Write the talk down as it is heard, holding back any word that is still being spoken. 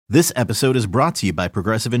This episode is brought to you by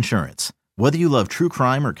Progressive Insurance. Whether you love true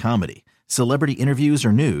crime or comedy, celebrity interviews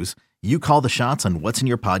or news, you call the shots on what's in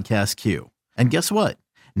your podcast queue. And guess what?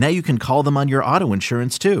 Now you can call them on your auto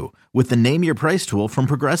insurance too with the Name Your Price tool from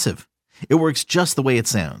Progressive. It works just the way it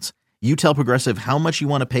sounds. You tell Progressive how much you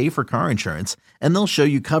want to pay for car insurance, and they'll show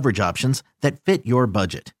you coverage options that fit your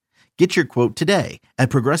budget. Get your quote today at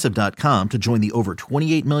Progressive.com to join the over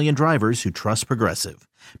 28 million drivers who trust Progressive.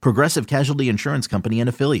 Progressive Casualty Insurance Company and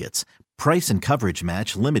Affiliates. Price and coverage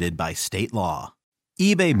match limited by state law.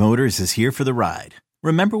 eBay Motors is here for the ride.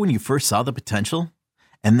 Remember when you first saw the potential?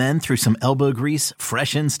 And then through some elbow grease,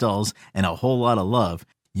 fresh installs, and a whole lot of love,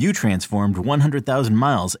 you transformed 100,000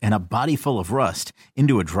 miles and a body full of rust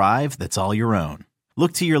into a drive that's all your own.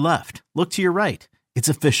 Look to your left. Look to your right. It's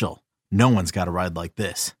official. No one's got a ride like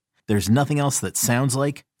this. There's nothing else that sounds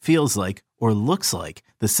like, feels like, or looks like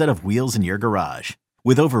the set of wheels in your garage.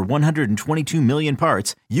 With over 122 million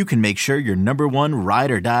parts, you can make sure your number one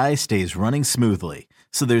ride or die stays running smoothly.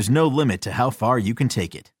 So there's no limit to how far you can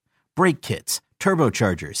take it. Brake kits,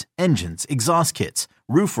 turbochargers, engines, exhaust kits,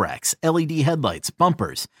 roof racks, LED headlights,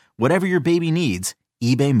 bumpers, whatever your baby needs,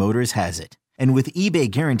 eBay Motors has it. And with eBay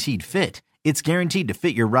Guaranteed Fit, it's guaranteed to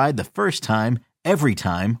fit your ride the first time, every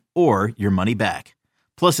time, or your money back.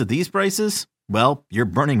 Plus, at these prices, well, you're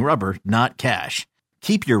burning rubber, not cash.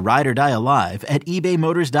 Keep your ride or die alive at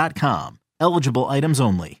ebaymotors.com. Eligible items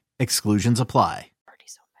only. Exclusions apply.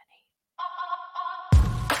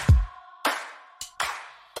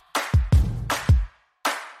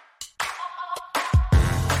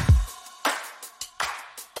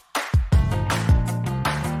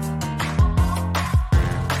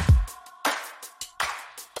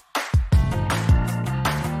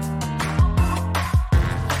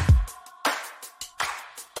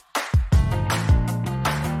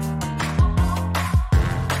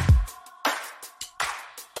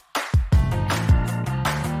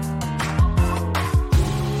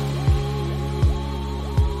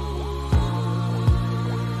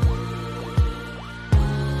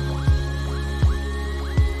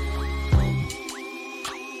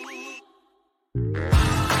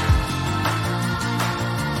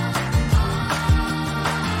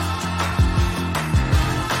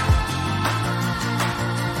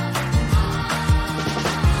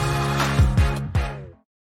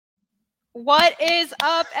 What is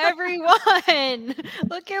up, everyone?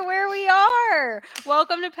 Look at where we are.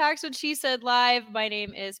 Welcome to Pax What She Said Live. My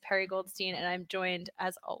name is Perry Goldstein, and I'm joined,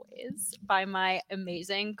 as always, by my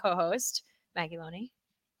amazing co-host, Maggie Loney.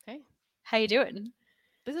 Hey. How you doing?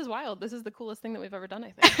 This is wild. This is the coolest thing that we've ever done,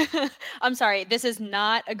 I think. I'm sorry. This is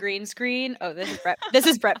not a green screen. Oh, this is Brett. This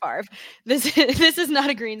is Brett Favre. This is not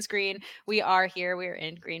a green screen. We are here. We are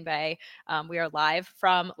in Green Bay. We are live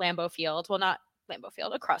from Lambeau Field. Well, not Lambeau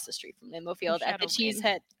Field, across the street from Lambeau Field at the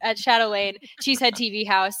Cheesehead at Shadow Lane Cheesehead TV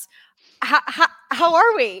house. How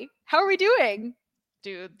are we? How are we doing?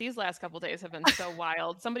 Dude, these last couple days have been so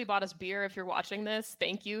wild. Somebody bought us beer. If you're watching this,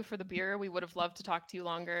 thank you for the beer. We would have loved to talk to you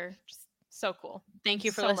longer. Just so cool. Thank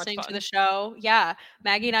you for listening to the show. Yeah,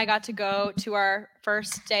 Maggie and I got to go to our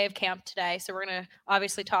first day of camp today, so we're gonna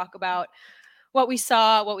obviously talk about what we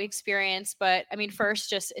saw, what we experienced. But I mean, first,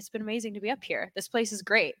 just it's been amazing to be up here. This place is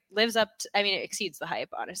great. Lives up to, I mean, it exceeds the hype,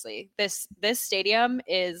 honestly. This stadium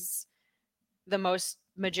is the most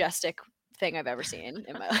majestic thing I've ever seen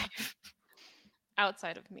in my life.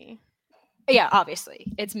 Outside of me. Yeah, obviously.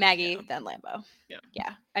 It's Maggie, then Lambeau.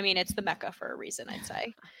 Yeah. I mean, it's the Mecca for a reason, I'd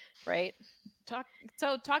say. Right? Talk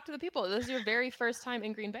to the people. This is your very first time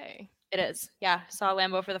in Green Bay. It is. Yeah. Saw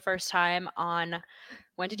Lambeau for the first time on,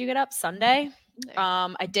 when did you get up? Sunday?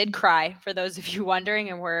 I did cry, for those of you wondering,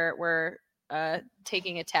 and we're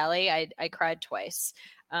taking a tally. I cried twice.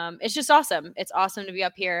 It's just awesome. It's awesome to be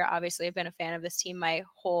up here. Obviously, I've been a fan of this team my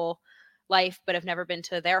whole life, but I've never been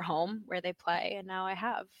to their home where they play, and now I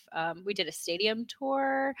have. We did a stadium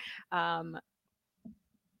tour. Haven't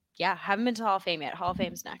been to Hall of Fame yet. Hall of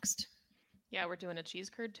Fame's next. Yeah, we're doing a cheese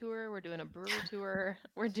curd tour. We're doing a brewery tour.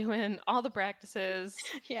 We're doing all the practices.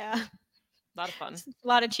 Yeah. A lot of fun. A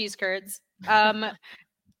lot of cheese curds.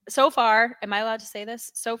 So far, am I allowed to say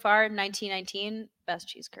this? So far, 1919, best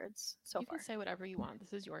cheese curds. You can say whatever you want.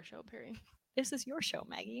 This is your show, Perry. This is your show,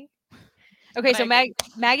 Maggie. Okay, so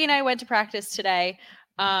Maggie and I went to practice today.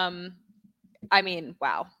 I mean,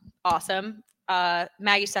 wow. Awesome.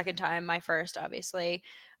 Maggie's second time, my first, obviously.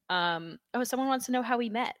 Someone wants to know how we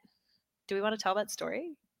met. Do we want to tell that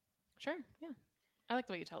story? Sure. Yeah. I like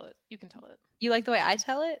the way you tell it. You can tell it. You like the way I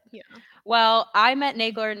tell it? Yeah. Well, I met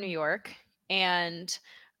Nagler in New York, and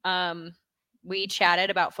we chatted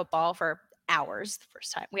about football for hours the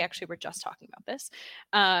first time. We actually were just talking about this.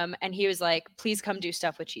 And he was like, please come do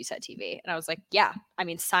stuff with Cheesehead TV. And I was like, yeah, I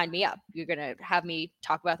mean, sign me up. You're going to have me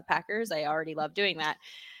talk about the Packers. I already love doing that.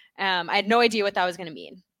 I had no idea what that was going to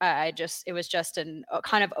mean. It was just a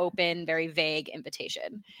kind of open, very vague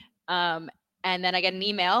invitation. And then I get an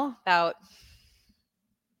email about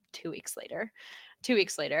 2 weeks later.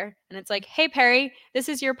 And it's like, hey, Perry, this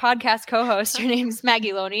is your podcast co-host. Her name's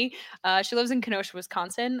Maggie Loney. She lives in Kenosha,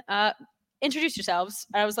 Wisconsin. Introduce yourselves.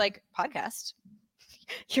 And I was like, podcast?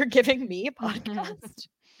 You're giving me a podcast?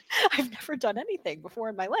 I've never done anything before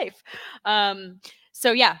in my life.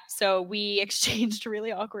 So we exchanged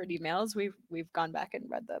really awkward emails. We've gone back and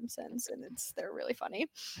read them since, and they're really funny.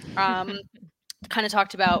 Kind of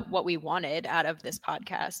talked about what we wanted out of this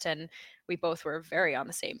podcast, and we both were very on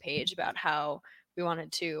the same page about how we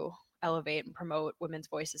wanted to elevate and promote women's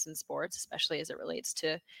voices in sports, especially as it relates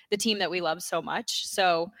to the team that we love so much.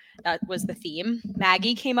 So that was the theme.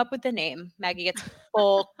 Maggie came up with the name. Maggie gets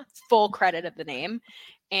full credit of the name.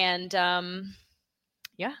 And and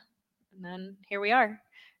then here we are.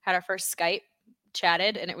 Had our first Skype,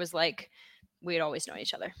 chatted, and it was like we'd always known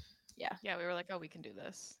each other. Yeah, we were like, oh, we can do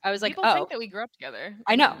this. I was like, people think that we grew up together.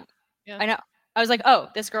 I know. Yeah. I know. I was like, oh,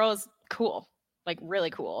 this girl is cool. Like really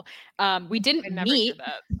cool. We didn't meet.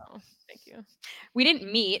 That, so thank you. We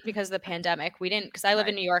didn't meet because of the pandemic. We didn't, because I live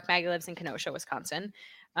in New York. Maggie lives in Kenosha, Wisconsin.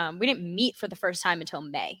 We didn't meet for the first time until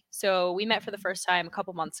May. So we met for the first time a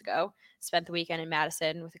couple months ago. Spent the weekend in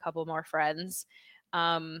Madison with a couple more friends.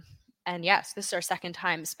 And yes, this is our second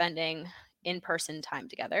time spending in-person time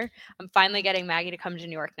together. I'm finally getting Maggie to come to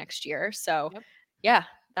New York next year. So yeah,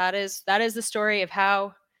 that is the story of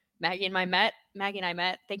how Maggie and I met.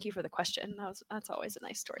 Thank you for the question. That's always a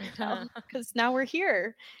nice story to tell, because now we're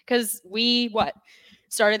here. Because we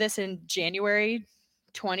started this in January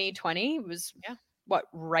 2020. It was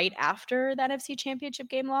right after that NFC Championship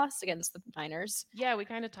game loss against the Niners. Yeah, we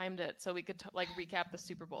kind of timed it so we could recap the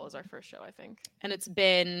Super Bowl as our first show, I think. And it's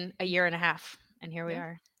been a year and a half, and here we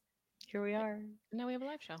are. Here we are. Now we have a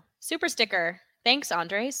live show. Super sticker. Thanks,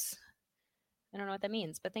 Andres. I don't know what that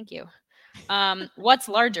means, but thank you. What's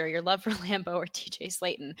larger, your love for Lambeau or TJ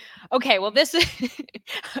Slayton? Okay, well, this is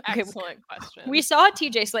excellent question. We saw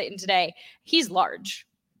TJ Slayton today. He's large.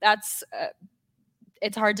 That's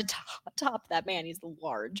it's hard to top that man. He's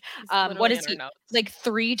large. What is he? Like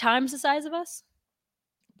 3 times the size of us?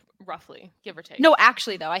 Roughly, give or take. No,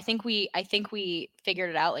 actually, though, I think we figured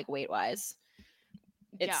it out, like weight wise.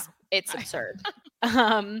 It's absurd.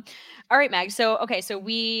 All right, Mag. So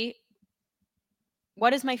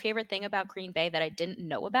what is my favorite thing about Green Bay that I didn't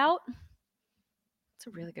know about? It's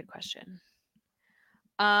a really good question.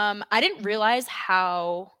 I didn't realize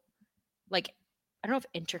how, like, I don't know if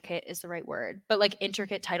intricate is the right word, but like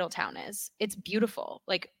intricate Titletown is. It's beautiful.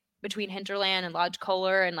 Like between Hinterland and Lodge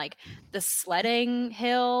Kohler and like the sledding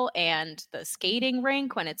hill and the skating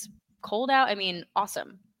rink when it's cold out. I mean,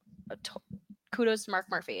 awesome. Kudos to Mark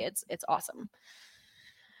Murphy. It's awesome.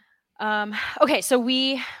 Okay, so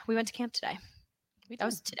we went to camp today. That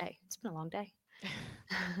was today. It's been a long day.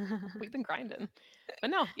 We've been grinding.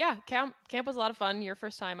 But no, yeah, camp was a lot of fun. Your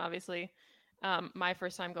first time, obviously. My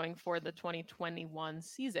first time going for the 2021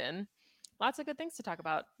 season. Lots of good things to talk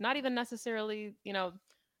about. Not even necessarily,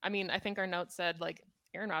 I mean, I think our notes said like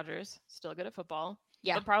Aaron Rodgers, still good at football.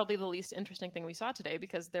 Yeah. But probably the least interesting thing we saw today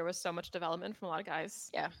because there was so much development from a lot of guys.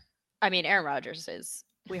 Yeah. I mean, Aaron Rodgers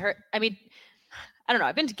I don't know.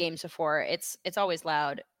 I've been to games before. It's always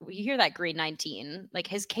loud. You hear that green 19. Like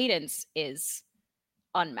his cadence is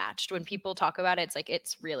unmatched. When people talk about it, it's like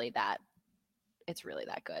it's really that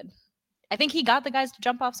good. I think he got the guys to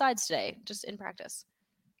jump off sides today, just in practice.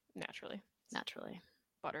 Naturally.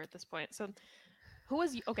 Butter at this point. So who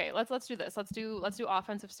was okay, let's do this. Let's do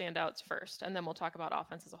offensive standouts first, and then we'll talk about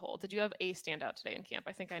offense as a whole. Did you have a standout today in camp?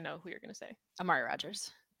 I think I know who you're gonna say. Amari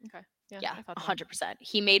Rodgers. Okay. Yeah, 100%.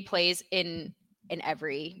 He made plays in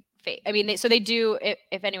every phase. I mean, they do.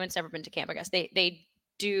 If anyone's never been to camp, I guess they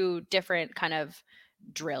do different kind of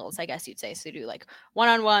drills. I guess you'd say. So they do like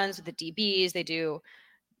one-on-ones with the DBs. They do,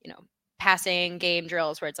 passing game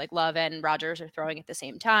drills where it's like Love and Rodgers are throwing at the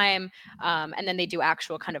same time, and then they do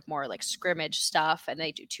actual kind of more like scrimmage stuff. And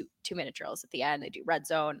they do 2-minute drills at the end. They do red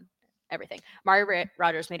zone, everything. Amari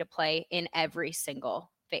Rodgers made a play in every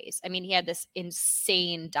single phase. I mean, he had this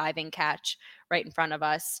insane diving catch right in front of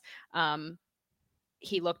us.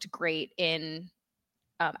 He looked great in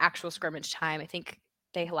actual scrimmage time. I think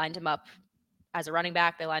they lined him up as a running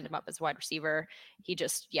back. They lined him up as a wide receiver. He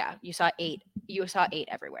just, you saw 8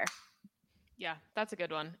 everywhere. Yeah, that's a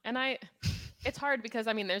good one. And it's hard because,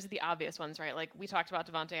 I mean, there's the obvious ones, right? Like we talked about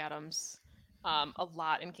Devontae Adams. a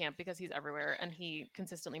lot in camp because he's everywhere and he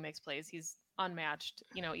consistently makes plays. He's unmatched,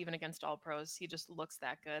 even against all pros. He just looks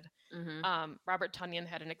that good. Robert Tonyan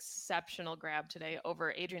had an exceptional grab today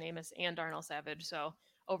over Adrian Amos and Darnell Savage. So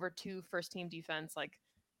over 2 first-team defense, like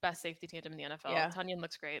best safety tandem in the NFL. Yeah. Tonyan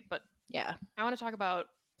looks great, but yeah, I want to talk about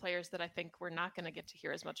players that I think we're not going to get to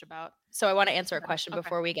hear as much about. So I want to answer a question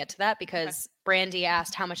before we get to that, because Brandy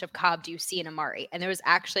asked, how much of Cobb do you see in Amari? And there was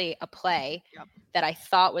actually a play that I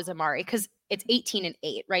thought was Amari, because it's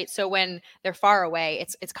 18-8, right? So when they're far away,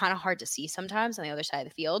 it's kind of hard to see sometimes on the other side of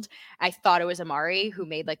the field. I thought it was Amari who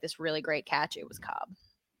made like this really great catch. It was Cobb.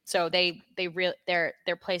 So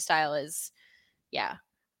their play style is, yeah.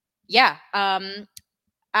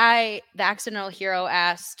 The accidental hero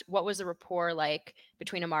asked, what was the rapport like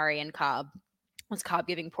between Amari and Cobb? Was Cobb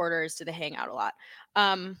giving Porters? Did they hang out a lot?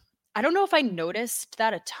 I don't know if I noticed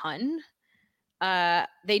that a ton.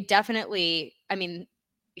 They definitely, I mean,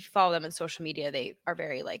 if you follow them on social media, they are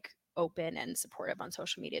very like open and supportive on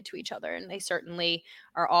social media to each other. And they certainly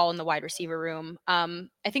are all in the wide receiver room. I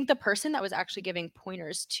think the person that was actually giving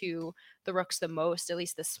pointers to the Rooks the most, at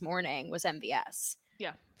least this morning, was MVS.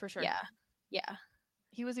 Yeah, for sure. Yeah.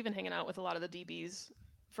 He was even hanging out with a lot of the DBs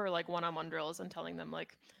for like one-on-one drills and telling them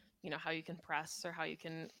like, how you can press or how you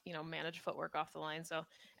can, manage footwork off the line. So,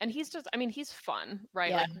 and he's just, he's fun,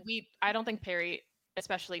 right? Yeah. Like I don't think Perry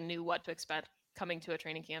especially knew what to expect coming to a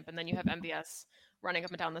training camp. And then you have MVS running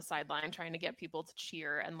up and down the sideline, trying to get people to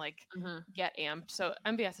cheer and like get amped. So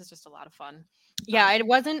MVS is just a lot of fun. Yeah. I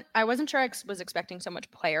wasn't sure I was expecting so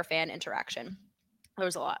much player fan interaction. There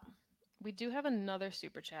was a lot. We do have another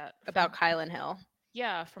super chat about Kylan Hill.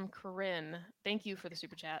 Yeah, from Corinne. Thank you for the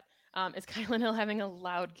super chat. Is Kylan Hill having a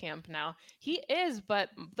loud camp now? He is, but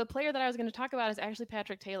the player that I was going to talk about is actually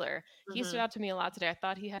Patrick Taylor. He stood out to me a lot today. I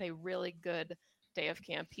thought he had a really good day of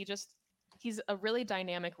camp. He's a really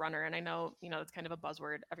dynamic runner, and I know, it's kind of a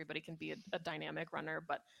buzzword. Everybody can be a dynamic runner,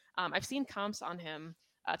 but I've seen comps on him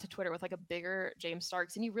to Twitter with like a bigger James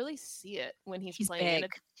Starks, and you really see it when he's playing.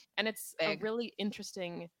 Big. And it's a really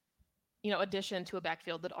interesting addition to a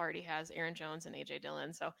backfield that already has Aaron Jones and AJ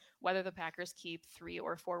Dillon. So whether the Packers keep 3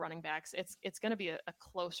 or 4 running backs, it's going to be a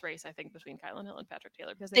close race, I think, between Kylan Hill and Patrick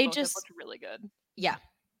Taylor, because they both have looked really good. Yeah.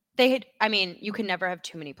 You can never have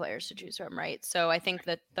too many players to choose from, right? So I think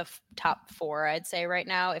that the top 4, I'd say right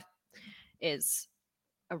now, is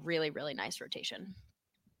a really, really nice rotation.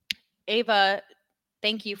 Ava,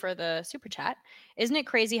 thank you for the super chat. Isn't it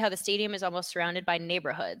crazy how the stadium is almost surrounded by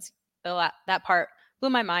neighborhoods? That part blew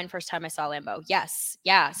my mind first time I saw Lambeau. Yes.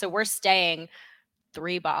 Yeah. So we're staying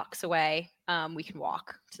 3 blocks away. We can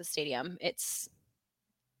walk to the stadium. It's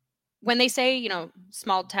when they say,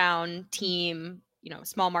 small town team,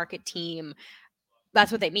 small market team,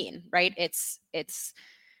 that's what they mean, right? It's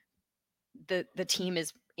the team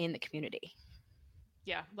is in the community.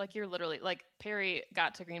 Yeah, like you're literally like Perry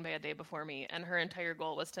got to Green Bay a day before me, and her entire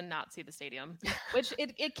goal was to not see the stadium, which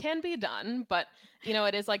it can be done, but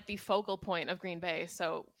it is like the focal point of Green Bay.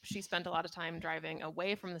 So she spent a lot of time driving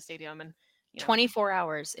away from the stadium, and 24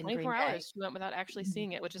 hours in 24 Green Bay. hours she went without actually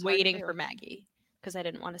seeing it, which is waiting for Maggie because I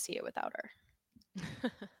didn't want to see it without her.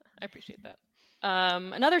 I appreciate that.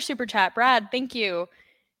 Another super chat, Brad. Thank you.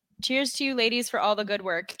 Cheers to you, ladies, for all the good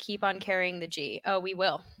work. Keep on carrying the G. Oh, we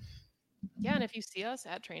will. Yeah, and if you see us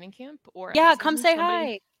at training camp or come say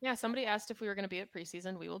hi. Yeah, somebody asked if we were going to be at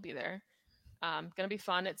preseason. We will be there. Going to be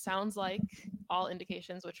fun. It sounds like all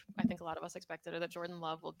indications, which I think a lot of us expected, are that Jordan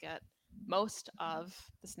Love will get most of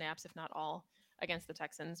the snaps, if not all, against the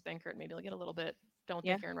Texans. Benkert maybe will get a little bit. Don't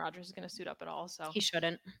think Aaron Rodgers is going to suit up at all. So he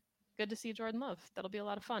shouldn't. Good to see Jordan Love. That'll be a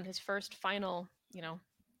lot of fun. His first finally,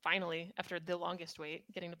 after the longest wait,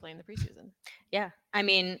 getting to play in the preseason. Yeah.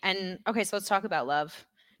 Okay, so let's talk about Love,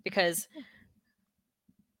 because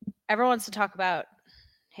everyone wants to talk about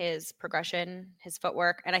his progression, his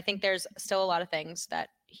footwork, and I think there's still a lot of things that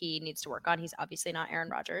he needs to work on. He's obviously not Aaron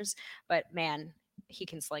Rodgers, but man, he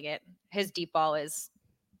can sling it. His deep ball it's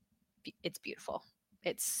beautiful.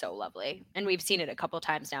 It's so lovely. And we've seen it a couple of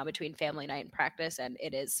times now between family night and practice, and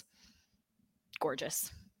it is gorgeous.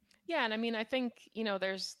 Yeah, and I think,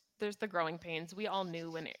 there's the growing pains. We all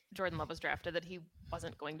knew when Jordan Love was drafted that he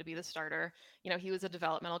wasn't going to be the starter. He was a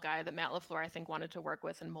developmental guy that Matt LaFleur, I think, wanted to work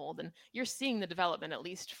with and mold. And you're seeing the development, at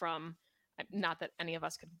least from, not that any of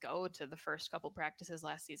us could go to the first couple practices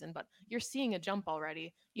last season, but you're seeing a jump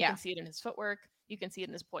already. You can see it in his footwork. You can see it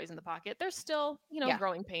in his poise in the pocket. There's still,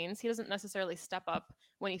 growing pains. He doesn't necessarily step up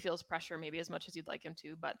when he feels pressure maybe as much as you'd like him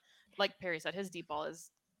to. But like Perry said, his deep ball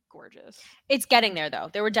is gorgeous. It's getting there, though.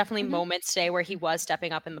 There were definitely moments today where he was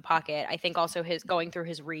stepping up in the pocket. I think also his going through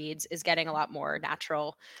his reads is getting a lot more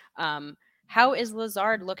natural. How is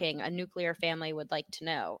Lazard looking? A nuclear family would like to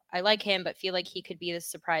know. I like him, but feel like he could be the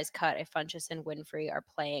surprise cut if Funchess and Winfrey are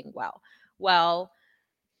playing well. Well,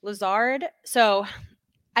 Lazard, so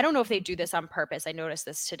I don't know if they do this on purpose. I noticed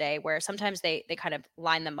this today where sometimes they kind of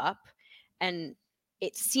line them up and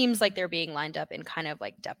it seems like they're being lined up in kind of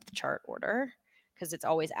like depth chart order because it's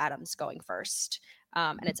always Adams going first.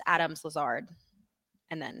 And it's Adams, Lazard,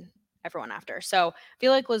 and then everyone after. So I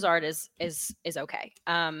feel like Lazard is okay.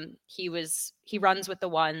 He runs with the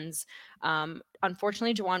ones.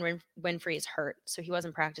 Unfortunately, Juwan Winfrey is hurt, so he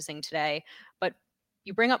wasn't practicing today. But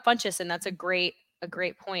you bring up Funchess, and that's a great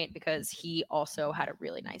point because he also had a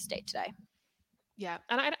really nice day today. Yeah,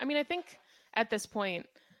 and I mean, I think at this point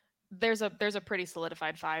there's a pretty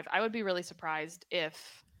solidified 5. I would be really surprised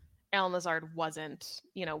if Alan Lazard wasn't,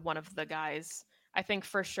 one of the guys. I think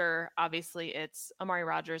for sure, obviously, it's Amari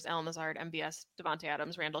Rogers, Alan Lazard, MBS, Davante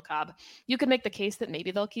Adams, Randall Cobb. You could make the case that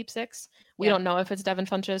maybe they'll keep 6. We don't know if it's Devin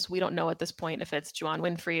Funchess. We don't know at this point if it's Juwan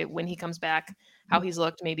Winfrey when he comes back, how he's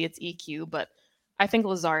looked. Maybe it's EQ, but I think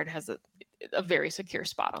Lazard has a very secure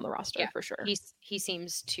spot on the roster for sure. He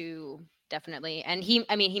seems to definitely, and he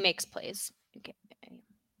makes plays. Okay.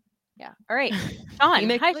 Yeah. All right. Sean. He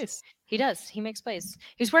makes plays. He does. He makes plays.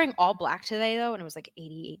 He was wearing all black today though, and it was like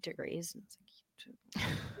 88 degrees. And it's like,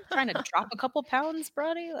 trying to drop a couple pounds,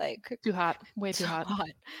 Brody? Like too hot. Way too hot.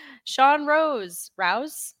 Sean Rouse.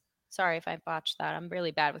 Sorry if I botched that. I'm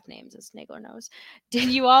really bad with names, as Nagler knows. Did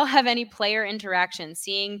you all have any player interaction?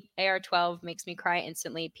 Seeing AR12 makes me cry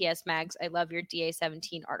instantly. PS Mags, I love your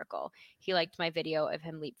DA17 article. He liked my video of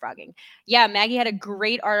him leapfrogging. Yeah, Maggie had a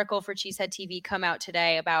great article for Cheesehead TV come out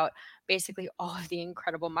today about basically all of the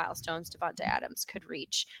incredible milestones Davante Adams could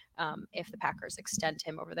reach if the Packers extend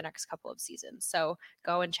him over the next couple of seasons. So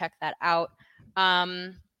go and check that out.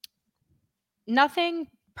 Nothing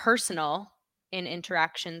personal in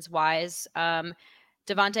interactions wise.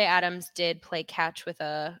 Davante Adams did play catch with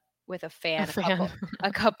a fan,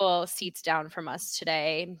 a couple seats down from us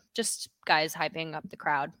today. Just guys hyping up the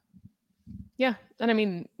crowd. Yeah, and I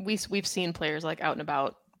mean we've seen players like out and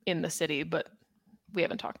about in the city, but we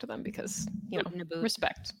haven't talked to them because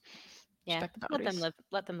respect. Yeah, respect the let them live.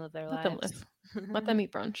 Let them live their lives. Them live. Let them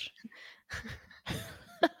eat brunch.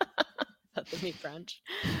 Let them eat brunch.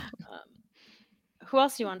 Who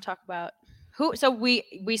else do you want to talk about? So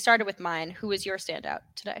we started with mine. Who was your standout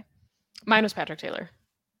today? Mine was Patrick Taylor.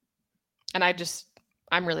 And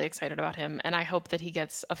I'm really excited about him, and I hope that he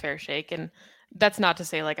gets a fair shake. And that's not to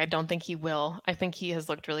say like I don't think he will. I think he has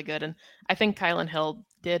looked really good, and I think Kylan Hill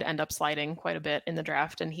did end up sliding quite a bit in the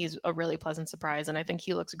draft, and he's a really pleasant surprise, and I think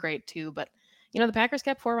he looks great too. But the Packers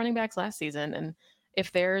kept 4 running backs last season, and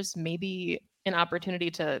if there's maybe an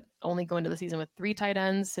opportunity to only go into the season with 3 tight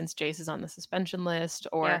ends since Jace is on the suspension list,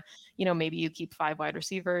 or maybe you keep 5 wide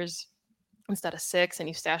receivers instead of 6 and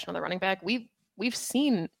you stash another running back. We've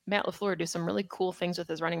seen Matt LaFleur do some really cool things with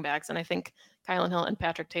his running backs, and I think Kylan Hill and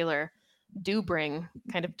Patrick Taylor do bring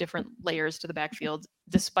kind of different layers to the backfield,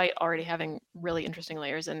 despite already having really interesting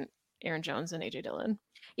layers in Aaron Jones and AJ Dillon.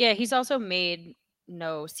 Yeah, he's also made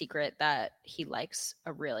no secret that he likes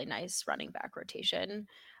a really nice running back rotation.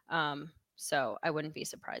 So I wouldn't be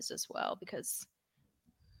surprised as well because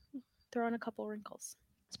throw in a couple wrinkles.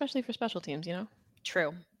 Especially for special teams,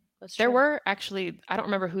 True. There were actually, I don't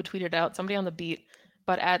remember who tweeted out, somebody on the beat,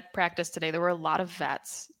 but at practice today, there were a lot of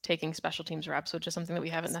vets taking special teams reps, which is something that we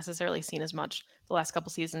haven't necessarily seen as much the last couple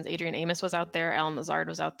seasons. Adrian Amos was out there. Alan Lazard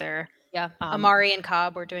was out there. Yeah. Amari and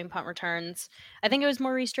Cobb were doing punt returns. I think it was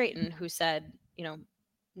Maurice Drayton who said,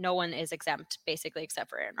 no one is exempt basically except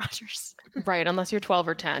for Aaron Rodgers. Right. Unless you're 12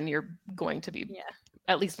 or 10, you're going to be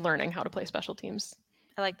at least learning how to play special teams.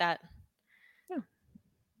 I like that. Yeah.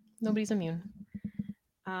 Nobody's immune.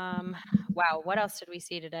 Wow. What else did we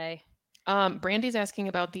see today? Brandy's asking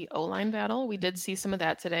about the O-line battle. We did see some of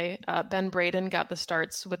that today. Ben Braden got the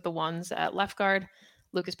starts with the ones at left guard.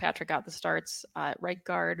 Lucas Patrick got the starts at right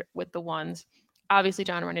guard with the ones. Obviously,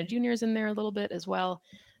 John Runyon Jr. is in there a little bit as well.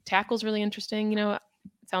 Tackle's really interesting. It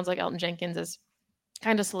sounds like Elton Jenkins is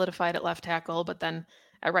kind of solidified at left tackle, but then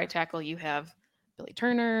at right tackle, you have Billy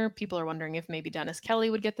Turner. People are wondering if maybe Dennis Kelly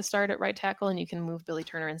would get the start at right tackle and you can move Billy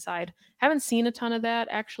Turner inside. Haven't seen a ton of that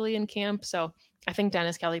actually in camp, so I think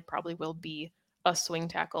Dennis Kelly probably will be a swing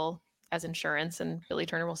tackle as insurance and Billy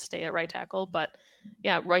Turner will stay at right tackle. But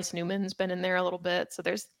yeah, Royce Newman's been in there a little bit. So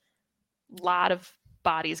there's a lot of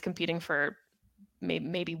bodies competing for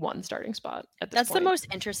maybe one starting spot at this point. That's the most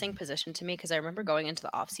interesting position to me because I remember going into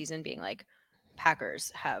the offseason being like,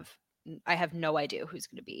 Packers I have no idea who's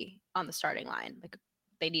going to be on the starting line. Like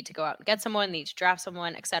they need to go out and get someone, they need to draft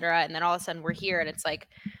someone, etc. And then all of a sudden we're here and it's like,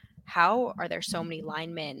 how are there so many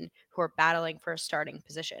linemen who are battling for a starting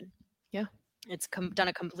position? Yeah. It's done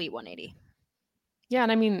a complete 180. Yeah,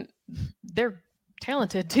 and I mean, they're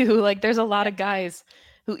talented too. Like, there's a lot of guys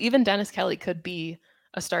who, even Dennis Kelly could be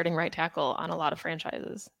a starting right tackle on a lot of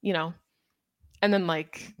franchises, you know? And then,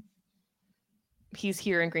 like, he's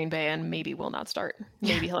here in Green Bay and maybe will not start.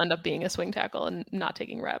 Maybe he'll end up being a swing tackle and not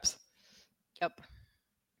taking reps. Yep.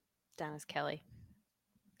 Dennis Kelly.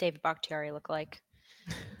 David Bakhtiari look like.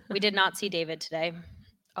 We did not see David today,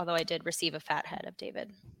 although I did receive a fat head of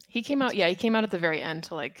David. He came out at the very end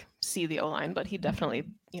to like see the O-line, but he definitely,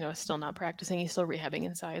 is still not practicing. He's still rehabbing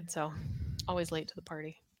inside, so always late to the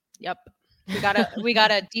party. Yep. We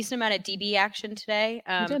got a decent amount of DB action today.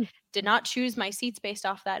 Did not choose my seats based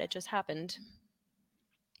off that. It just happened.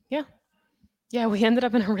 Yeah. Yeah, we ended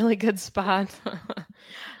up in a really good spot.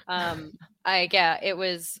 It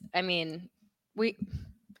was,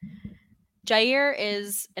 Jair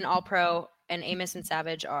is an all-pro and Amos and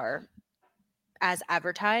Savage are as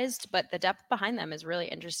advertised, but the depth behind them is really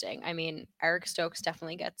interesting. I mean, Eric Stokes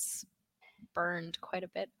definitely gets burned quite a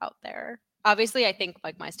bit out there. Obviously, I think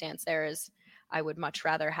like my stance there is I would much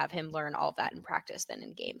rather have him learn all of that in practice than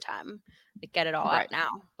in game time. Like, get it all out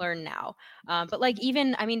now, learn now. But like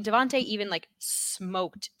Devontae even like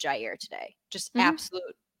smoked Jair today, just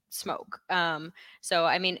absolute smoke. So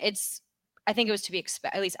I mean, I think it was to be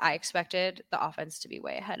expected. At least I expected the offense to be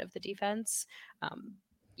way ahead of the defense.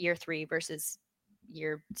 Year 3 versus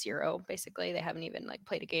year 0, basically, they haven't even like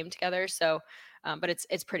played a game together. So, but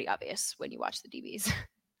it's pretty obvious when you watch the DBs.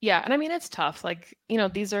 Yeah, and I mean, it's tough. Like,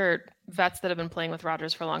 these are vets that have been playing with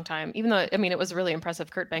Rodgers for a long time. Even though, I mean, it was really impressive.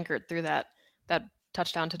 Kurt Benkert threw that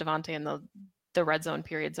touchdown to Devontae in the red zone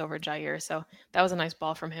periods over Jair. So that was a nice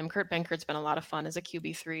ball from him. Kurt Benkert's been a lot of fun as a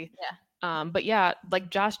QB3. Yeah. But yeah, like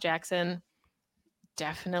Josh Jackson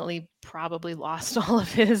definitely probably lost all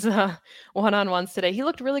of his one-on-ones today. He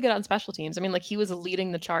looked really good on special teams. I mean, like, he was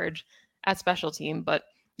leading the charge at special team, but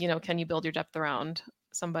can you build your depth around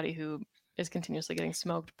somebody who is continuously getting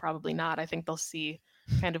smoked? Probably not. I think they'll see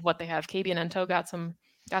kind of what they have. KB and Ento got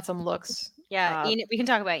some looks. Yeah, we can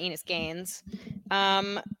talk about Enos Gaines.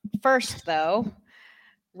 First, though,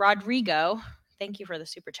 Rodrigo, thank you for the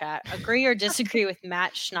super chat. Agree or disagree with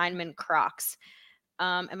Matt Schneidman Crocs?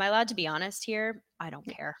 Am I allowed to be honest here? I don't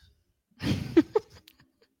care.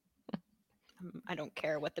 I don't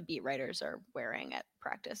care what the beat writers are wearing at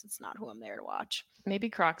practice. It's not who I'm there to watch. Maybe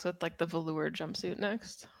Crocs with like the velour jumpsuit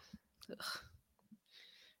next. Ugh.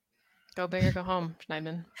 Go big or go home,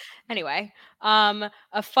 Schneidman. Anyway,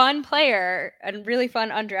 a fun player and really fun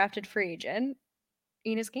undrafted free agent,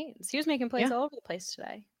 Enos Gaines. He was making plays all over the place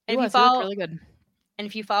today. And he looked really good. And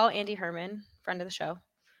if you follow Andy Herman, friend of the show,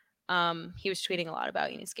 he was tweeting a lot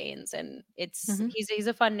about Enos Gaines, and he's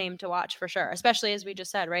a fun name to watch for sure, especially as we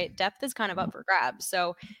just said, right? Depth is kind of up for grabs.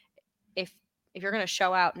 So if you're going to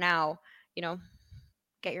show out now,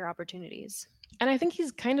 get your opportunities. And I think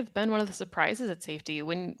he's kind of been one of the surprises at safety.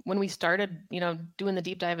 When we started, doing the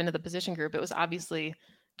deep dive into the position group, it was obviously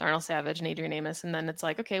Darnell Savage and Adrian Amos, and then it's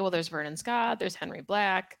like, okay, well, there's Vernon Scott, there's Henry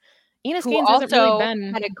Black. Enos Gaines hasn't really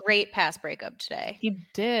been had a great pass breakup today. He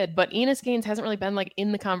did, but Enos Gaines hasn't really been like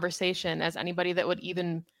in the conversation as anybody that would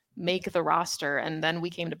even make the roster. And then we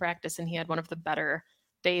came to practice and he had one of the better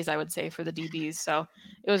days, I would say, for the DBs. So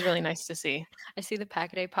it was really nice to see. I see the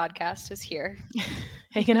Pack-A-Day podcast is here.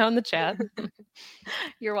 Hanging out in the chat.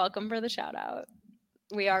 You're welcome for the shout out.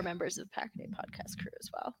 We are members of Pack-A-Day podcast crew as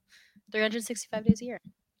well. 365 days a year.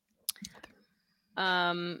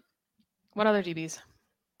 What other DBs?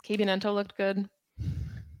 KB Nento looked good.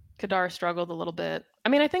 Kadar struggled a little bit. I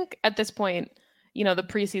mean, I think at this point, the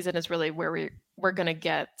preseason is really where we're going to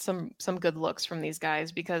get some good looks from these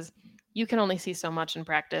guys, because you can only see so much in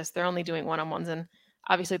practice. They're only doing one-on-ones, and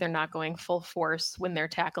obviously they're not going full force when they're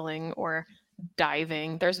tackling or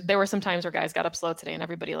diving. There were some times where guys got up slow today and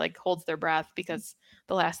everybody like holds their breath, because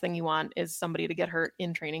the last thing you want is somebody to get hurt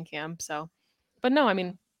in training camp. So, but no, I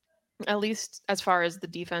mean, at least as far as the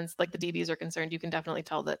defense, like the DBs are concerned, you can definitely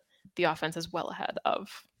tell that the offense is well ahead of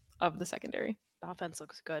the secondary. The offense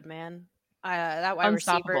looks good, man. That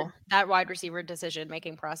wide receiver decision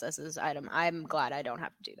making process is I'm glad I don't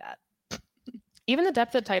have to do that. Even the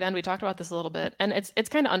depth at tight end, we talked about this a little bit, and it's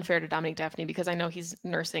kind of unfair to Dominique Daphne because I know he's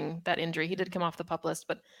nursing that injury. He did come off the PUP list,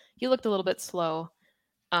 but he looked a little bit slow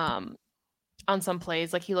on some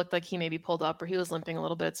plays. Like he looked like he maybe pulled up or he was limping a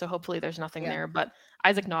little bit. So hopefully there's nothing there. But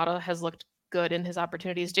Isaac Nauta has looked good in his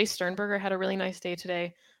opportunities. Jace Sternberger had a really nice day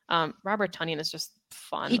today. Robert Tonyan is just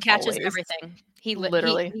fun. He catches everything. He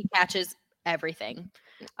literally catches everything.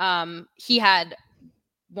 He had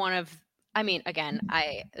one of, again,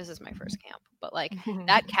 this is my first camp. but like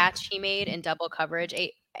that catch he made in double coverage,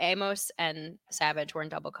 Amos and Savage were in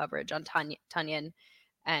double coverage on Tunyon,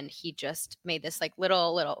 and he just made this like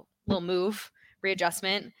little move,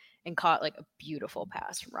 readjustment, and caught like a beautiful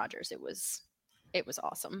pass from Rogers. It was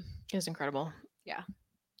awesome. It was incredible. Yeah.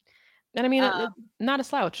 And I mean, not a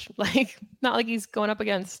slouch. Like, not like he's going up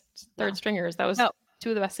against third stringers. That was two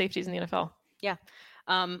of the best safeties in the NFL. Yeah.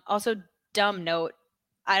 Also, dumb note.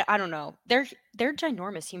 I don't know. They're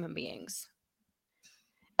ginormous human beings.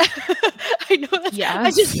 I know that.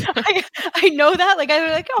 Yeah. I know that. Like, I'm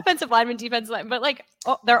like offensive lineman, defensive lineman, but like,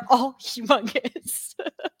 they're all humongous.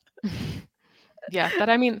 Yeah. But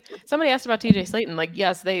I mean, somebody asked about TJ Slaton. Like,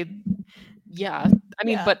 yes, I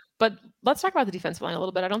mean, but let's talk about the defensive line a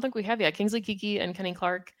little bit. I don't think we have yet. Kingsley Keke and Kenny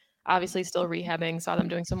Clark obviously still rehabbing. Saw them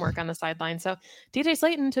doing some work on the sideline. So TJ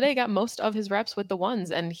Slaton today got most of his reps with the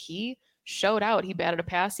ones, and he showed out. He batted a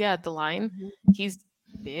pass, at the line. Mm-hmm. He's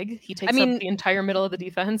big. He takes up the entire middle of the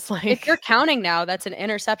defense. Like, if you're counting now, that's an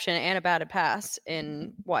interception and a batted pass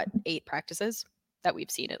in 8 practices that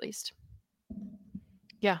we've seen at least.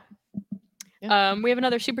 Yeah. We have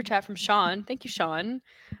another super chat from Sean. Thank you, Sean.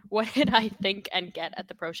 What did I think and get at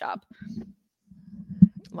the pro shop?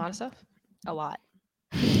 A lot of stuff. A lot.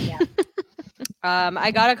 Yeah.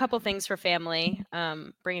 I got a couple things for family.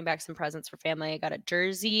 Bringing back some presents for family. I got a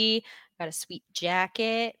jersey, got a sweet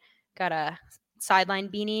jacket, got a sideline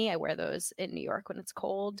beanie. I wear those in New York when it's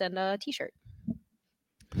cold, and a t-shirt.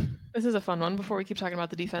 This is a fun one before we keep talking about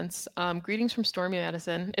the defense. Greetings from Stormy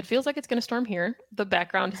Madison. It feels like it's going to storm here. The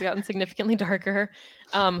background has gotten significantly darker.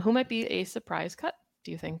 Who might be a surprise cut,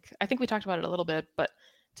 do you think? I think we talked about it a little bit, but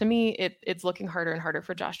to me, it's looking harder and harder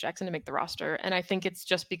for Josh Jackson to make the roster. And I think it's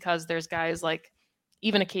just because there's guys like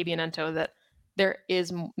even Akabi and Ento that there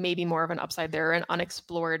is maybe more of an upside there, an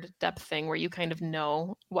unexplored depth thing where you kind of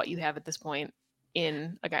know what you have at this point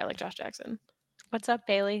in a guy like Josh Jackson. What's up,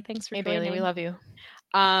 Bailey? Thanks for joining. Bailey, we love you.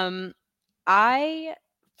 I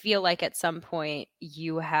feel like at some point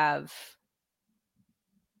you have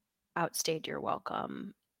outstayed your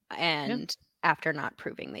welcome, and after not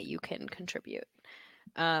proving that you can contribute.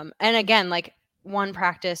 And again, like, one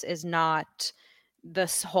practice is not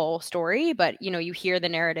this whole story, but you hear the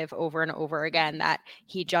narrative over and over again that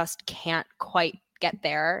he just can't quite get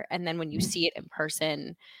there. And then when you see it in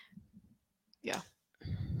person. Yeah.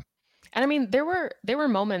 And I mean, there were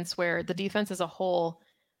moments where the defense as a whole,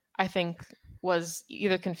 I think, was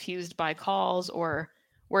either confused by calls or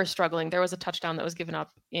were struggling. There was a touchdown that was given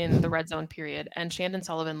up in the red zone period, and Chandon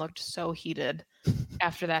Sullivan looked so heated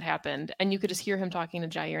after that happened. And you could just hear him talking to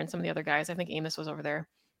Jair and some of the other guys. I think Amos was over there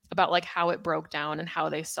about like how it broke down and how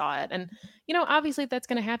they saw it. And, obviously that's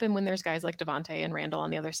going to happen when there's guys like Devontae and Randall on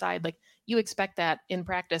the other side. Like, you expect that in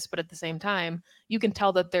practice, but at the same time, you can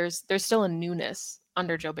tell that there's still a newness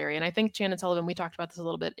under Joe Barry. And I think Chandon Sullivan, we talked about this a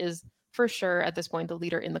little bit, is for sure at this point the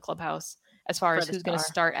leader in the clubhouse as far as who's going to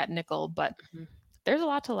start at nickel. But there's a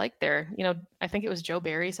lot to like there. I think it was Joe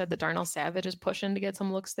Barry said that Darnell Savage is pushing to get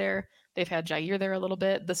some looks there. They've had Jair there a little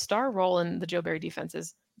bit. The star role in the Joe Barry defense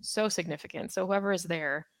is so significant. So whoever is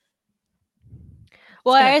there.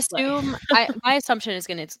 Well, I assume my assumption is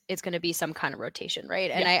it's going to be some kind of rotation, right?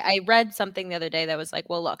 And I read something the other day that was like,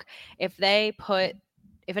 well, look, if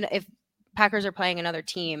Packers are playing another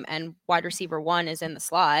team and wide receiver 1 is in the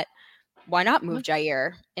slot, why not move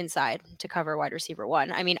Jair inside to cover wide receiver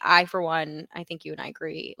 1? I mean, for one, I think you and I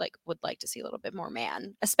agree, like, would like to see a little bit more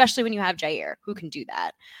man, especially when you have Jair, who can do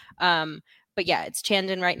that. But yeah, it's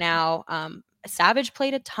Chandon right now. Savage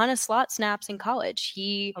played a ton of slot snaps in college.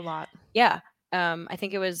 A lot. Yeah. I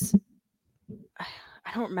think it was,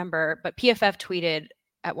 I don't remember, but PFF tweeted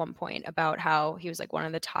at one point about how he was like one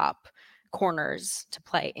of the top corners to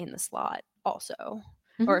play in the slot also,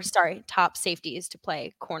 or sorry, top safeties to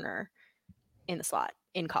play corner in the slot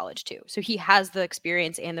in college too. So he has the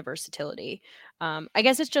experience and the versatility. I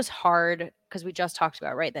guess it's just hard because we just talked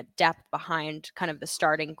about, right, that depth behind kind of the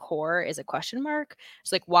starting core is a question mark.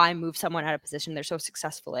 So like, why move someone out of position they're so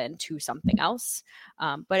successful in to something else?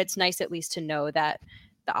 But it's nice at least to know that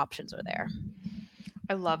the options are there.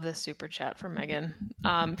 I love this super chat from Megan.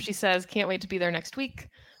 She says, can't wait to be there next week.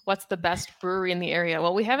 What's the best brewery in the area?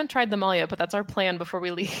 Well, we haven't tried them all yet, but that's our plan before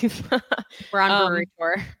we leave. We're on brewery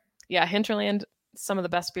tour. Yeah, Hinterland, some of the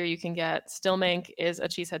best beer you can get. Stillmank is a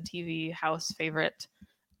Cheesehead TV house favorite.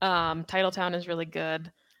 Titletown is really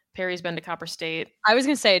good. Perry's been to Copper State. I was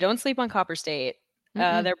going to say, don't sleep on Copper State.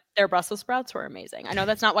 Their Brussels sprouts were amazing. I know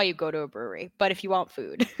that's not why you go to a brewery, but if you want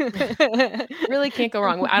food. Really can't go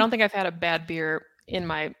wrong. I don't think I've had a bad beer in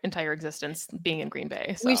my entire existence being in Green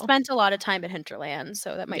Bay. So. We've spent a lot of time at Hinterland,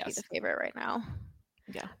 so that might be the favorite right now.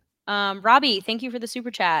 Yeah. Robbie, thank you for the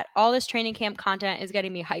super chat. All this training camp content is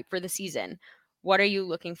getting me hyped for the season. What are you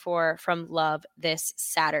looking for from Love this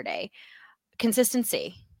Saturday?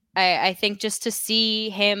 Consistency. I think just to see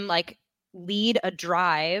him like lead a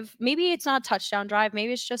drive, maybe it's not a touchdown drive,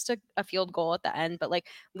 maybe it's just a field goal at the end, but like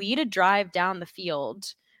lead a drive down the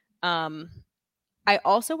field. I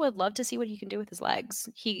also would love to see what he can do with his legs.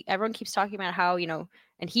 Everyone keeps talking about how,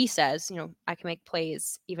 and he says, I can make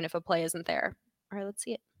plays even if a play isn't there. All right, let's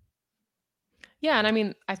see it. Yeah, and I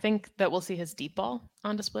mean, I think that we'll see his deep ball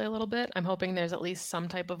on display a little bit. I'm hoping there's at least some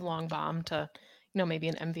type of long bomb to, maybe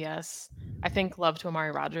an MVS. I think Love to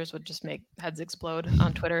Amari Rodgers would just make heads explode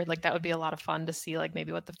on Twitter. Like that would be a lot of fun to see, like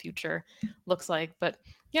maybe what the future looks like. But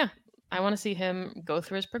yeah, I want to see him go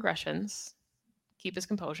through his progressions, keep his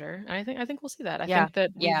composure. And I think we'll see that. I think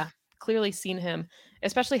that we've clearly seen him,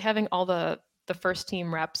 especially having all the first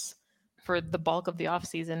team reps for the bulk of the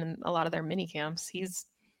offseason and a lot of their mini camps. He's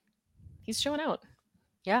showing out.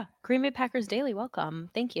 Yeah. Green Bay Packers Daily, welcome.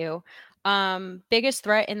 Thank you. Biggest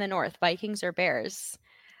threat in the North, Vikings or Bears?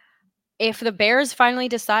 If the Bears finally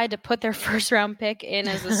decide to put their first round pick in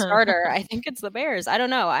as a starter, I think it's the Bears. I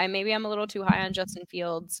don't know. Maybe I'm a little too high on Justin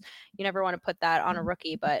Fields. You never want to put that on a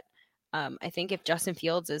rookie, but I think if Justin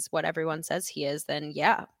Fields is what everyone says he is, then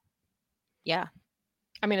yeah.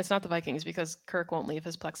 I mean, it's not the Vikings because Kirk won't leave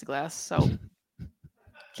his plexiglass, so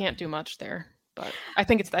can't do much there. But I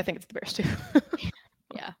think it's the Bears too.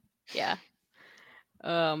 Yeah.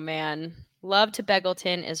 Oh man, Love to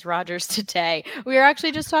Beggleton is Rodgers today. We were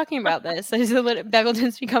actually just talking about this.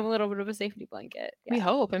 Beggleton's become a little bit of a safety blanket. Yeah. We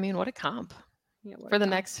hope. I mean, what a comp for the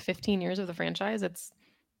next 15 years of the franchise. It's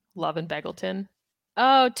Love and Beggleton.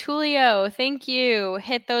 Oh, Tulio, thank you.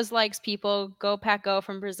 Hit those likes, people. Go Pack Go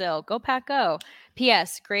from Brazil. Go Pack Go.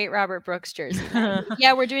 P.S. Great Robert Brooks jersey.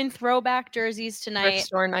 Yeah, we're doing throwback jerseys tonight.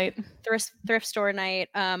 Thrift store night.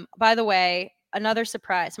 By the way, another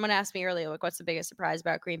surprise. Someone asked me earlier, like, what's the biggest surprise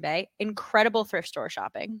about Green Bay? Incredible thrift store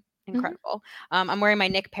shopping. Incredible. I'm wearing my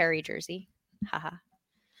Nick Perry jersey. Haha.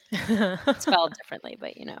 Spelled differently,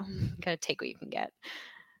 but gotta take what you can get.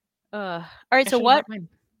 All right, so what?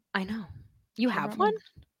 I know. You have one?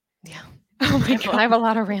 Yeah. Oh my God. I have a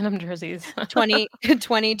lot of random jerseys.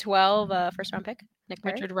 2012 first round pick. Nick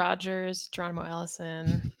Perry? Richard Rodgers, Geronimo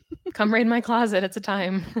Allison. Come raid my closet. It's a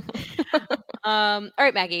time. All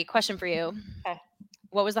right, Maggie, question for you. Okay.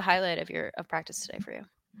 What was the highlight of practice today for you?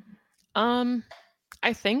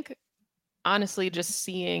 I think honestly just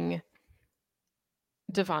seeing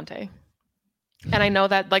Devontae. And I know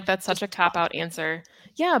that that's such a cop-out answer.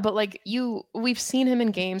 Yeah, but we've seen him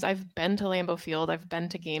in games. I've been to Lambeau Field. I've been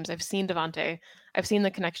to games. I've seen Devontae. I've seen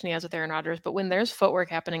the connection he has with Aaron Rodgers. But when there's footwork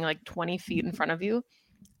happening 20 feet in front of you,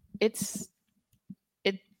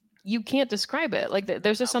 you can't describe it.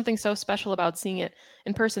 There's just something so special about seeing it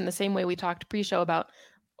in person. The same way we talked pre-show about,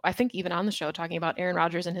 I think even on the show, talking about Aaron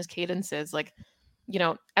Rodgers and his cadences.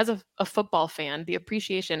 As a football fan, the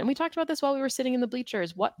appreciation, and we talked about this while we were sitting in the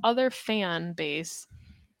bleachers, what other fan base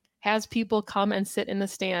has people come and sit in the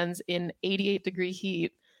stands in 88-degree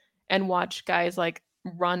heat and watch guys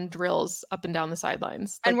run drills up and down the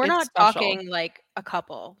sidelines? And we're not talking a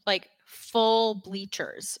couple, full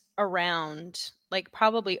bleachers around,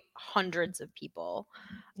 probably hundreds of people.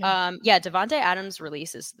 Yeah. Devontae Adams'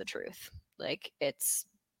 release is the truth. It's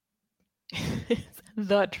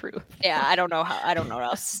the truth. Yeah, I don't know what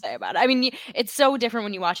else to say about it. I mean, it's so different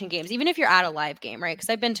when you're watching games, even if you're at a live game, right?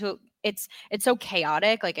 Because I've been to it's so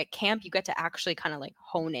chaotic. At camp, you get to actually kind of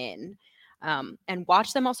hone in and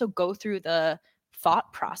watch them also go through the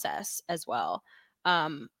thought process as well.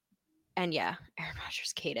 And yeah, Aaron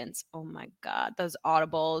Rodgers' cadence. Oh my God, those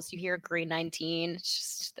audibles. You hear Green 19. It's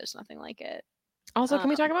just there's nothing like it. Also, can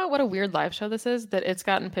we talk about what a weird live show this is? That it's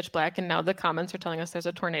gotten pitch black, and now the comments are telling us there's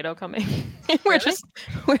a tornado coming. we're just.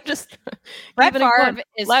 Brett Favre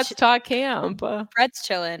is. Let's talk camp. Brett's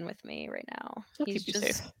chilling with me right now.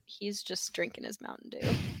 He's just drinking his Mountain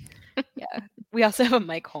Dew. Yeah, we also have a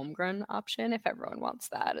Mike Holmgren option if everyone wants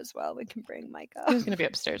that as well. We can bring Mike up. He was going to be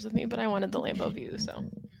upstairs with me, but I wanted the Lambeau view, so.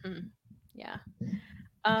 Yeah.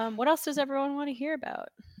 What else does everyone want to hear about?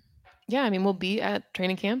 Yeah, I mean, we'll be at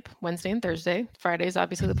training camp Wednesday and Thursday. Friday is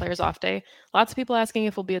obviously the players' off day. Lots of people asking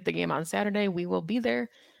if we'll be at the game on Saturday. We will be there.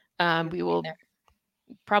 We will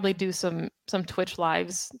probably do some Twitch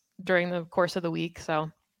lives during the course of the week.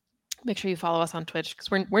 So make sure you follow us on Twitch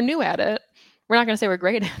because we're new at it. We're not going to say we're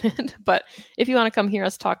great at it, but if you want to come hear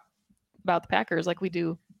us talk about the Packers like we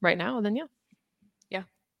do right now, then yeah. Yeah.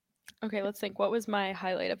 Okay, let's think. What was my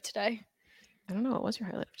highlight of today? I don't know. What was your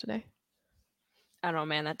highlight of today? I don't know,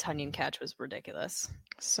 man. That Tunyon catch was ridiculous.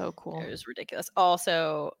 So cool. It was ridiculous.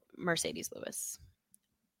 Also, Mercedes Lewis.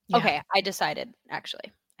 Okay, I decided,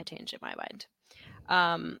 actually. I changed my mind.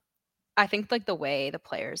 I think like the way the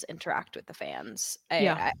players interact with the fans.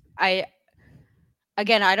 I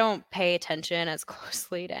again, I don't pay attention as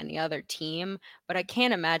closely to any other team, but I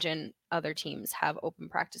can't imagine other teams have open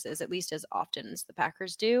practices at least as often as the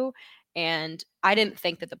Packers do. And I didn't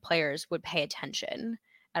think that the players would pay attention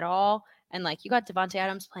at all. And like you got Devontae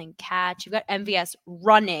Adams playing catch, you got MVS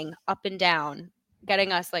running up and down,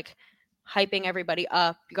 getting us like hyping everybody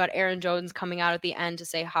up. You got Aaron Jones coming out at the end to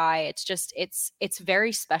say hi. It's just it's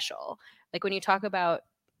very special. Like when you talk about,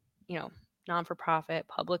 you know, non-for-profit,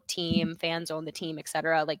 public team, fans own the team,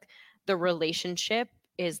 etc. Like the relationship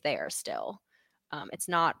is there still. It's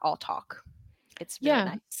not all talk. It's really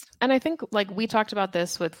nice. And I think like we talked about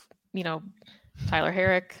this with, you know, Tyler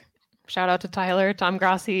Herrick. Shout out to Tyler, Tom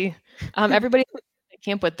Grassi, everybody at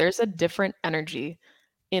camp. But there's a different energy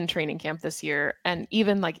in training camp this year, and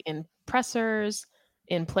even like in pressers,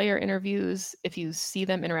 in player interviews, if you see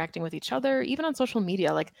them interacting with each other, even on social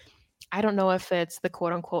media, like I don't know if it's the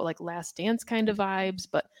quote unquote like last dance kind of vibes,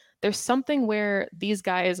 but there's something where these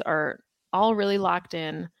guys are all really locked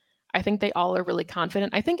in. I think they all are really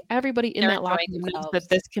confident. I think everybody in that locker room knows that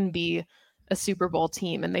this can be a Super Bowl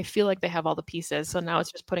team, and they feel like they have all the pieces. So now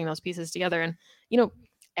it's just putting those pieces together. And, you know,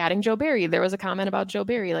 adding Joe Barry, there was a comment about Joe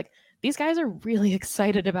Barry. Like these guys are really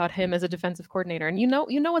excited about him as a defensive coordinator. And you know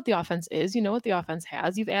what the offense is, you know what the offense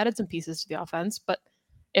has. You've added some pieces to the offense, but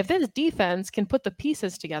if this defense can put the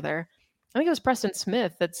pieces together, I think it was Preston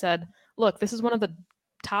Smith that said, look, this is one of the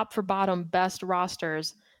top for bottom best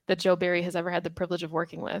rosters that Joe Barry has ever had the privilege of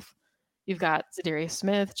working with. You've got Za'Darius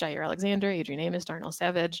Smith, Jair Alexander, Adrian Amos, Darnell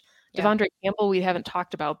Savage, Devondre Campbell we haven't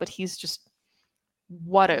talked about, but he's just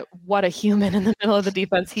what a human in the middle of the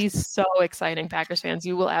defense. He's so exciting, Packers fans.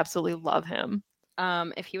 You will absolutely love him.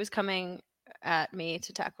 If he was coming at me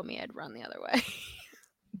to tackle me, I'd run the other way.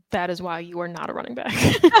 That is why you are not a running back.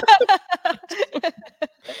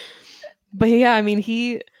 But yeah, I mean,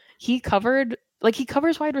 he covers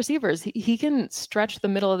wide receivers. He can stretch the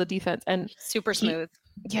middle of the defense and super smooth.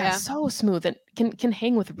 So smooth and can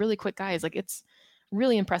hang with really quick guys. Like it's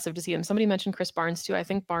really impressive to see him. Somebody mentioned Chris Barnes too. I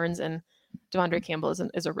think Barnes and Devondre Campbell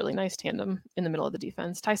is a really nice tandem in the middle of the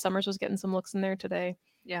defense. Ty Summers was getting some looks in there today.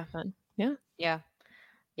 Yeah. But, yeah.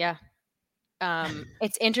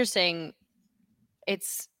 It's interesting.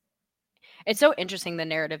 It's so interesting. The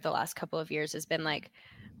narrative the last couple of years has been like,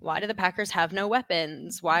 why do the Packers have no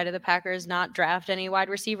weapons? Why do the Packers not draft any wide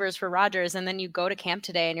receivers for Rodgers? And then you go to camp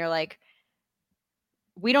today and you're like,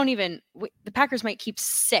 the Packers might keep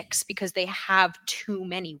 6 because they have too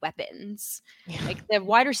many weapons. Yeah. Like the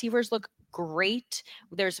wide receivers look great.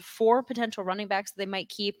 There's 4 potential running backs that they might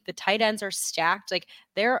keep. The tight ends are stacked. Like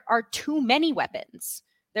there are too many weapons.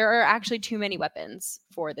 There are actually too many weapons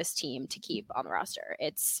for this team to keep on the roster.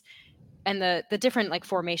 And the different like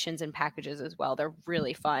formations and packages as well. They're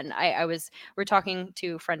really fun. We're talking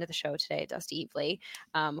to a friend of the show today, Dusty Evely,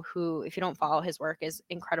 who, if you don't follow his work, is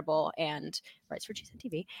incredible and writes for GSN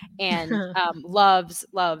TV and loves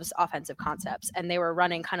offensive concepts. And they were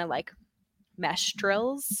running kind of like mesh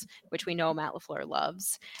drills, which we know Matt LaFleur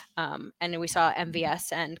loves. And we saw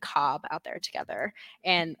MVS and Cobb out there together.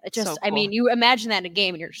 And it just, so cool. I mean, you imagine that in a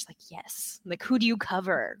game and you're just like, yes, like who do you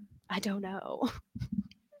cover? I don't know.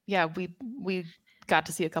 Yeah, we got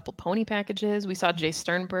to see a couple pony packages. We saw Jay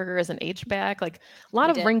Sternberger as an H-back. Like a lot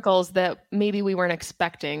of wrinkles that maybe we weren't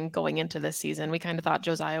expecting going into this season. We kind of thought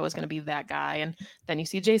Josiah was going to be that guy. And then you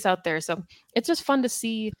see Jace out there. So it's just fun to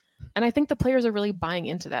see. And I think the players are really buying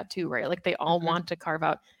into that too, right? Like they all want to carve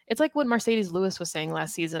out. It's like what Mercedes Lewis was saying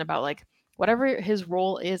last season about like whatever his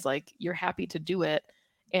role is, like you're happy to do it.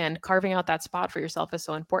 And carving out that spot for yourself is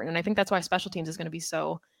so important. And I think that's why special teams is going to be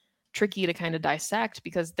so tricky to kind of dissect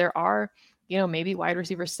because there are, you know, maybe wide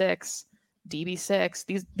receiver 6, DB 6.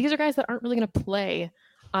 These are guys that aren't really going to play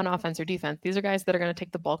on offense or defense. These are guys that are going to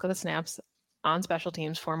take the bulk of the snaps on special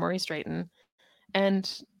teams for Maurice Drayton,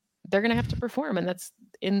 and they're going to have to perform, and that's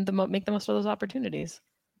make the most of those opportunities.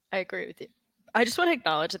 I agree with you. I just want to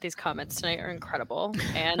acknowledge that these comments tonight are incredible,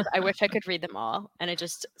 and I wish I could read them all. And I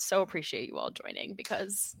just so appreciate you all joining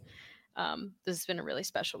because this has been a really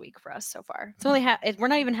special week for us so far. It's only we're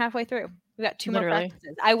not even halfway through. We've got 2 more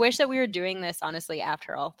practices. I wish that we were doing this honestly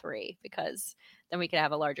after all 3 because then we could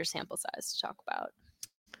have a larger sample size to talk about.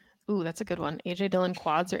 Ooh, that's a good one. AJ Dillon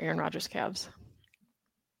quads or Aaron Rodgers calves?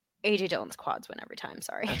 AJ Dillon's quads win every time.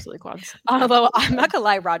 Sorry. Absolutely quads. Although I'm not gonna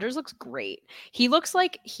lie, Rodgers looks great. He looks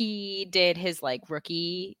like he did his like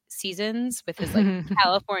rookie seasons with his like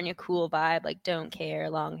California cool vibe, like don't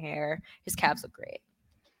care, long hair. His calves look great.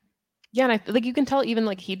 Yeah, and like you can tell even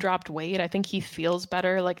like he dropped weight. I think he feels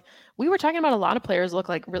better. Like we were talking about a lot of players look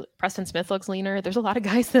like Preston Smith looks leaner. There's a lot of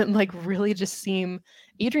guys that like really just seem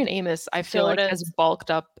Adrian Amos, I feel like has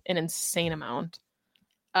bulked up an insane amount.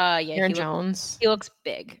 Yeah, Aaron Jones. He looks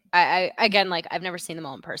big. I again, like I've never seen them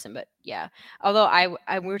all in person, but yeah. Although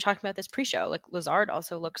we were talking about this pre-show, like Lazard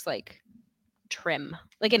also looks like trim,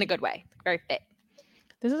 like in a good way, very fit.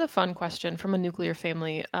 This is a fun question from a nuclear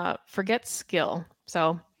family. Forget skill.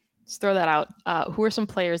 So let's throw that out. Who are some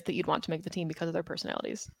players that you'd want to make the team because of their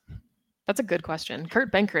personalities? That's a good question.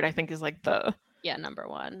 Kurt Benkert, I think, is like the number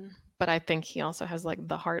one. But I think he also has like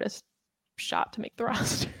the hardest shot to make the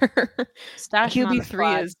roster.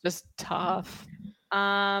 QB3 is just tough.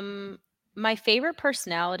 My favorite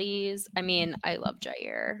personalities, I mean, I love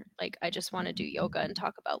Jair. Like, I just want to do yoga and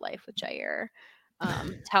talk about life with Jair.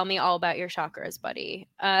 Tell me all about your chakras, buddy.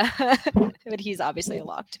 But he's obviously a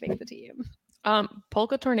lock to make the team.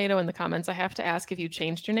 Polka Tornado in the comments. I have to ask if you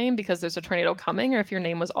changed your name because there's a tornado coming, or if your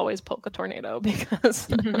name was always Polka Tornado. Because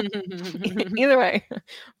either way,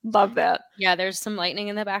 love that. Yeah, there's some lightning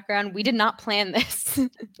in the background. We did not plan this.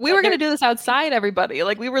 We were going to do this outside, everybody.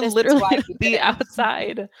 Like we were literally going to be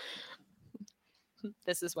outside.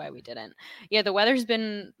 This is why we didn't. Yeah, the weather's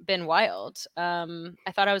been wild.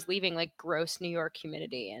 I thought I was leaving like gross New York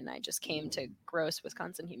humidity, and I just came to gross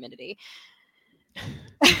Wisconsin humidity.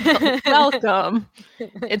 Welcome.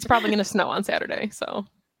 It's probably going to snow on Saturday. So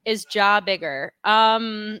is Ja bigger?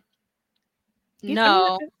 No,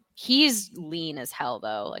 he's lean as hell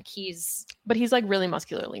though. Like but he's like really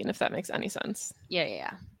muscular lean, if that makes any sense.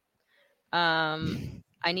 Yeah. I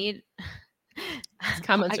need. His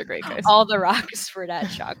comments are great, guys. All the rocks for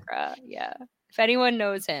that chakra. Yeah. If anyone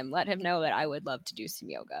knows him, let him know that I would love to do some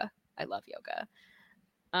yoga. I love yoga.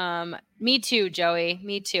 Me too, Joey.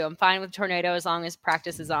 Me too. I'm fine with tornado as long as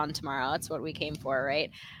practice is on tomorrow. That's what we came for,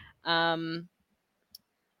 right? Can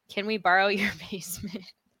we borrow your basement?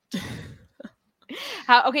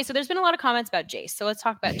 Okay, so there's been a lot of comments about Jace. So let's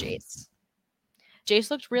talk about Jace.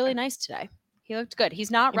 Jace looked really nice today. He looked good.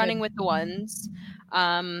 He's not running with the ones.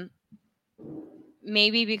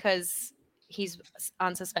 Maybe because he's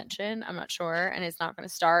on suspension. I'm not sure, and is not going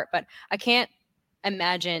to start. But I can't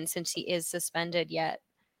imagine since he is suspended yet.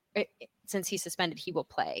 Since he's suspended, he will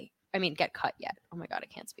play. I mean, get cut yet. Oh my God,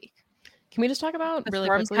 I can't speak. Can we just talk about really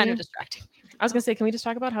quickly? Kind of distracting. I was gonna say, can we just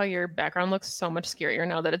talk about how your background looks so much scarier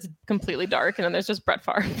now that it's completely dark and then there's just Brett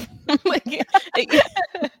Favre? Like,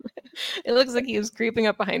 it looks like he was creeping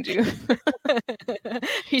up behind you.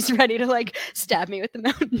 He's ready to like stab me with the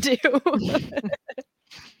Mountain Dew.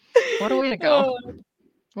 What a way to go!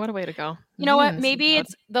 What a way to go! You know what? Maybe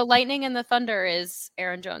it's the lightning and the thunder is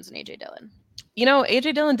Aaron Jones and AJ Dillon. You know,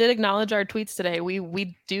 AJ Dillon did acknowledge our tweets today.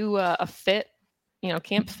 We do a fit.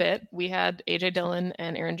 Camp Fit, we had AJ Dillon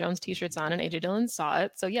and Aaron Jones t-shirts on, and AJ Dillon saw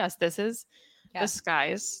it. So yes, this is the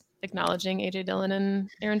skies acknowledging AJ Dillon and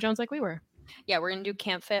Aaron Jones like we were. Yeah, we're going to do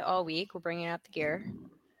Camp Fit all week. We're bringing out the gear,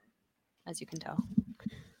 as you can tell.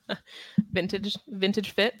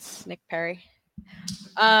 Vintage fits. Nick Perry.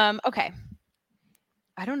 Okay.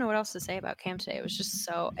 I don't know what else to say about camp today. It was just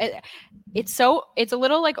it's a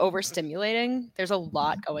little like overstimulating. There's a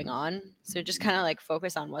lot going on. So just kind of like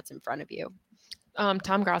focus on what's in front of you.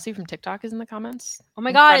 Tom Grossi from TikTok is in the comments. Oh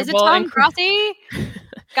my God, is it Tom Grossi?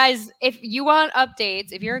 Guys, if you want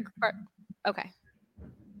updates, if you're part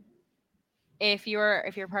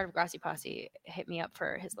of Grossi Posse, hit me up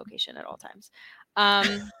for his location at all times.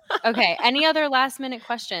 Okay, any other last minute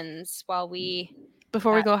questions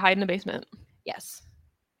before we go hide in a basement? Yes.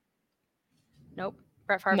 Nope.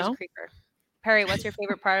 Brett Favre's a creeper. Perry, what's your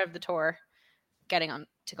favorite part of the tour? Getting on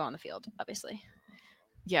to go on the field, obviously.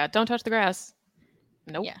 Yeah, don't touch the grass.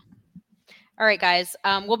 Nope. Yeah. All right, guys.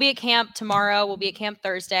 We'll be at camp tomorrow. We'll be at camp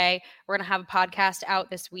Thursday. We're going to have a podcast out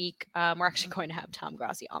this week. We're actually going to have Tom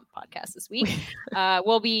Grossi on the podcast this week. It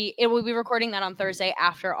will be recording that on Thursday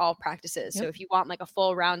after all practices. Yep. So if you want like a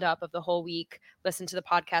full roundup of the whole week, listen to the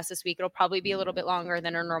podcast this week. It'll probably be a little bit longer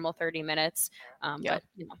than our normal 30 minutes. But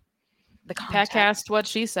the podcast, what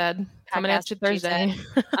she said, coming at you Thursday.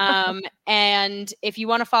 And if you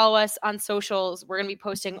want to follow us on socials, we're going to be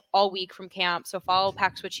posting all week from camp. So follow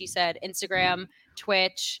Pax What She Said, Instagram,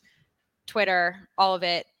 Twitch, Twitter, all of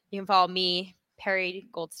it. You can follow me, Perry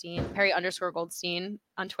 _Goldstein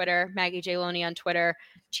on Twitter, Maggie J. Loney on Twitter,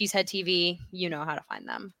 Cheesehead TV. You know how to find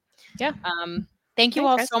them. Yeah. Thank you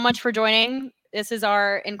all so much for joining. This is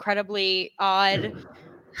our incredibly odd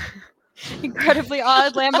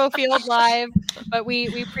Lambeau Field live, but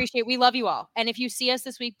we love you all. And if you see us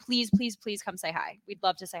this week, please come say hi. We'd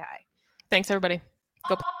love to say hi. Thanks, everybody.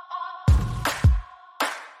 Go.